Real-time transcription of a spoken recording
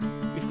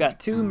got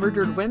two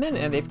murdered women,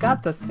 and they've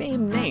got the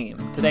same name.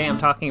 Today I'm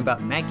talking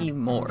about Maggie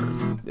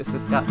Moores. This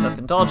is Scott's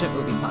Self-Indulgent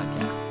Movie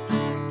Podcast.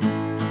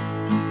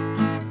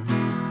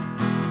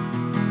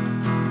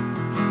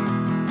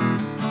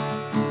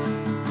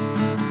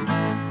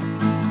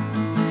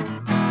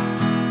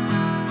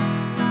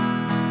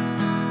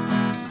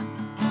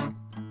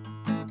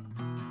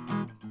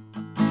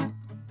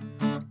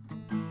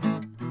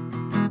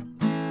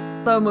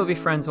 Hello, movie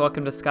friends.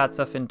 Welcome to Scott's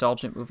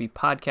Self-Indulgent Movie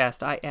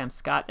Podcast. I am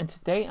Scott, and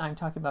today I'm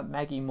talking about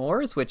Maggie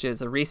Moores, which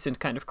is a recent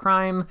kind of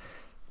crime,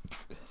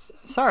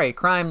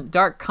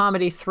 dark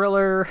comedy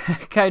thriller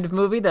kind of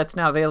movie that's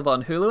now available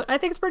on Hulu. I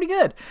think it's pretty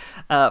good.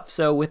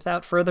 So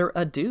without further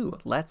ado,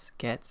 let's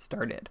get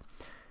started.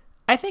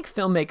 I think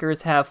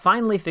filmmakers have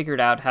finally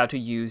figured out how to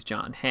use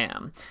Jon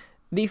Hamm.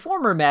 The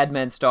former Mad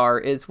Men star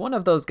is one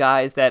of those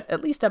guys that,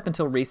 at least up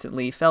until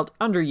recently, felt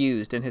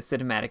underused in his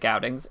cinematic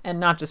outings, and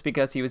not just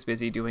because he was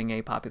busy doing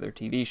a popular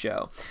TV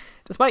show.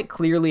 Despite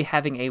clearly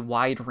having a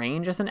wide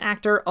range as an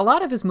actor, a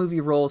lot of his movie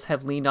roles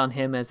have leaned on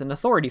him as an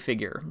authority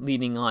figure,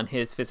 leaning on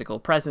his physical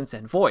presence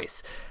and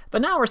voice.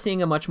 But now we're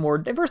seeing a much more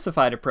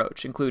diversified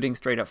approach, including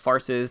straight-up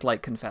farces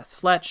like Confess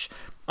Fletch,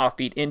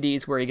 offbeat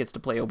indies where he gets to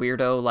play a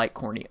weirdo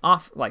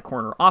like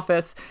Corner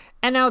Office,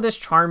 and now this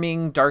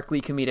charming,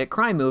 darkly comedic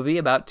crime movie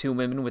about two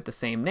women with the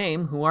same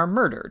name who are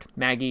murdered,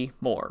 Maggie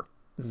Moore.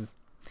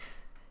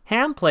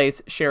 Hamm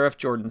plays Sheriff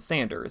Jordan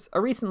Sanders, a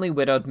recently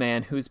widowed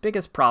man whose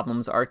biggest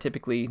problems are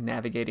typically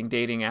navigating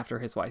dating after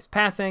his wife's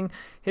passing,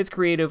 his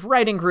creative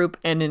writing group,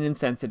 and an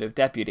insensitive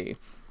deputy.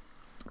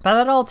 But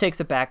that all takes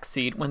a back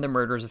seat when the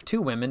murders of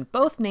two women,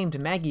 both named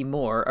Maggie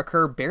Moore,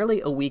 occur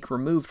barely a week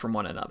removed from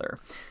one another.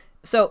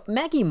 So,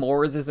 Maggie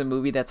Moores is a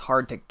movie that's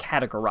hard to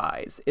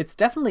categorize. It's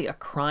definitely a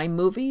crime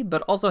movie,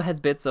 but also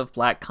has bits of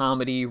black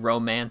comedy,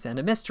 romance, and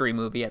a mystery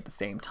movie at the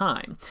same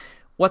time.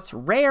 What's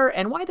rare,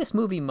 and why this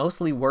movie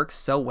mostly works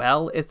so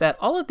well, is that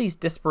all of these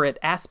disparate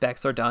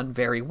aspects are done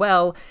very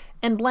well,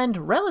 and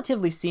blend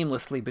relatively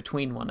seamlessly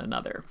between one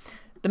another.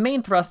 The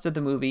main thrust of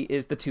the movie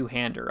is the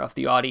two-hander of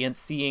the audience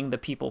seeing the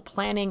people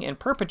planning and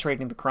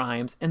perpetrating the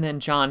crimes, and then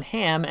Jon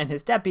Hamm and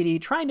his deputy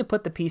trying to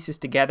put the pieces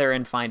together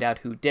and find out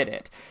who did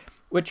it.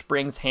 Which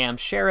brings Hamm's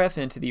sheriff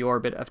into the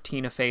orbit of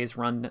Tina Fey's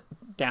down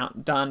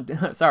on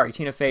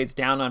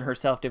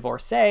herself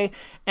divorcee,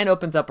 and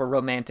opens up a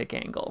romantic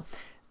angle.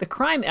 The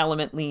crime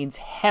element leans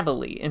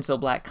heavily into the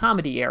black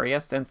comedy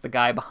area, since the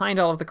guy behind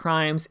all of the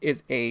crimes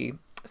is a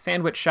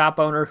sandwich shop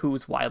owner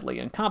who's wildly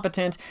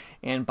incompetent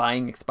and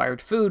buying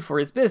expired food for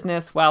his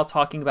business while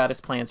talking about his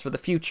plans for the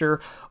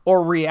future,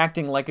 or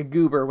reacting like a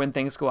goober when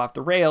things go off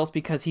the rails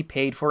because he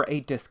paid for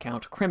a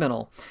discount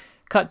criminal.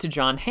 Cut to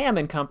Jon Hamm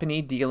and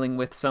company dealing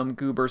with some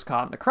goobers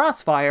caught in the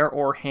crossfire,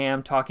 or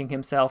Hamm talking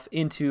himself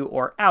into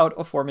or out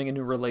of forming a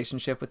new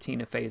relationship with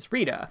Tina Fey's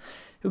Rita,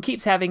 who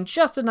keeps having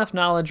just enough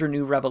knowledge or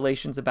new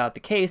revelations about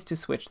the case to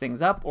switch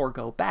things up or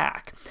go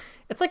back.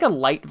 It's like a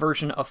light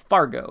version of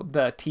Fargo,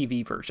 the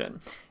TV version.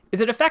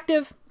 Is it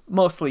effective?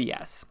 Mostly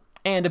yes.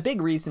 And a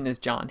big reason is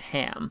Jon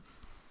Hamm.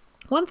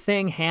 One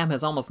thing Hamm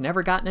has almost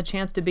never gotten a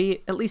chance to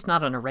be, at least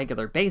not on a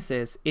regular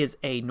basis, is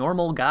a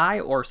normal guy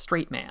or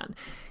straight man.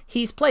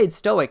 He's played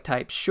stoic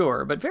types,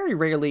 sure, but very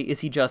rarely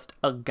is he just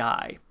a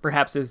guy.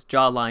 Perhaps his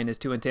jawline is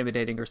too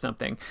intimidating or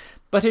something.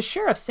 But his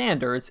Sheriff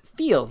Sanders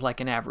feels like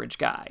an average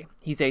guy.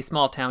 He's a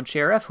small-town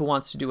sheriff who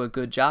wants to do a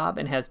good job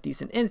and has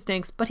decent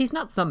instincts, but he's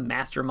not some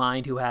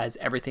mastermind who has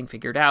everything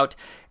figured out,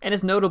 and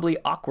is notably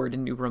awkward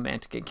in new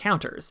romantic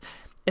encounters.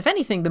 If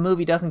anything, the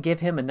movie doesn't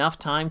give him enough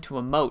time to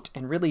emote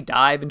and really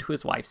dive into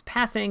his wife's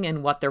passing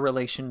and what their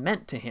relationship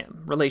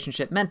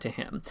meant to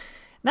him.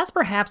 That's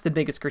perhaps the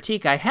biggest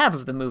critique I have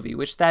of the movie,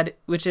 which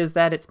is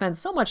that it spends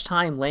so much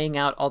time laying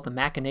out all the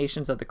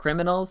machinations of the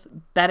criminals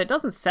that it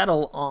doesn't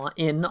settle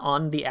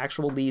on the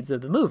actual leads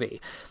of the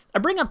movie. I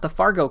bring up the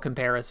Fargo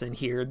comparison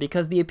here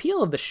because the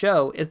appeal of the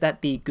show is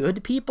that the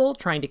good people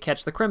trying to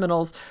catch the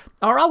criminals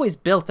are always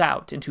built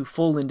out into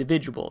full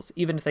individuals,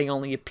 even if they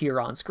only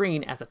appear on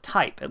screen as a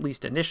type, at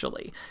least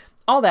initially.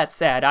 All that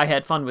said, I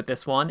had fun with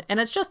this one, and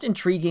it's just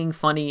intriguing,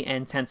 funny,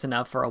 and tense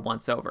enough for a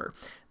once-over.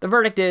 The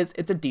verdict is,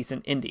 it's a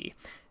decent indie.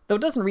 Though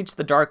it doesn't reach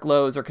the dark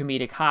lows or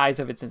comedic highs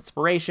of its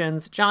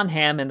inspirations, Jon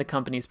Hamm and the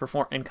company's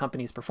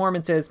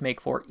performances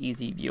make for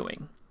easy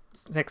viewing.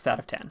 6 out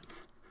of 10.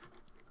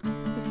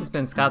 This has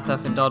been Scott's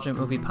Self-Indulgent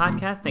Movie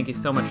Podcast. Thank you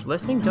so much for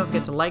listening. Don't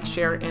forget to like,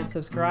 share, and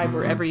subscribe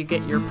wherever you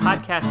get your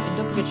podcasts. And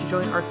don't forget to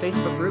join our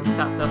Facebook group,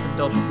 Scott's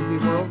Self-Indulgent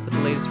Movie World, for the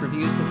latest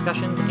reviews,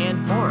 discussions,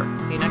 and more.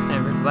 See you next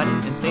time, everybody,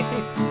 and stay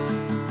safe.